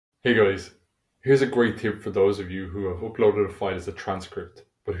Hey guys, here's a great tip for those of you who have uploaded a file as a transcript,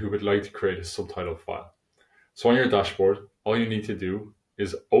 but who would like to create a subtitle file. So on your dashboard, all you need to do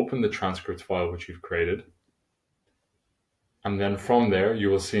is open the transcript file which you've created. And then from there, you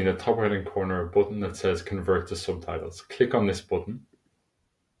will see in the top right hand corner a button that says Convert to Subtitles. Click on this button.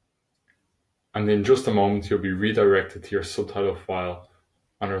 And in just a moment, you'll be redirected to your subtitle file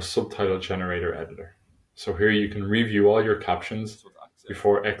on our subtitle generator editor. So here you can review all your captions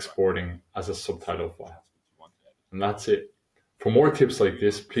before exporting as a subtitle file. And that's it. For more tips like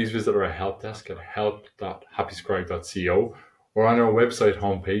this, please visit our help desk at help.happyscribe.co, or on our website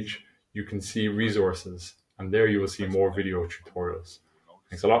homepage, you can see resources, and there you will see more video tutorials.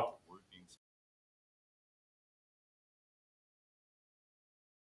 Thanks a lot.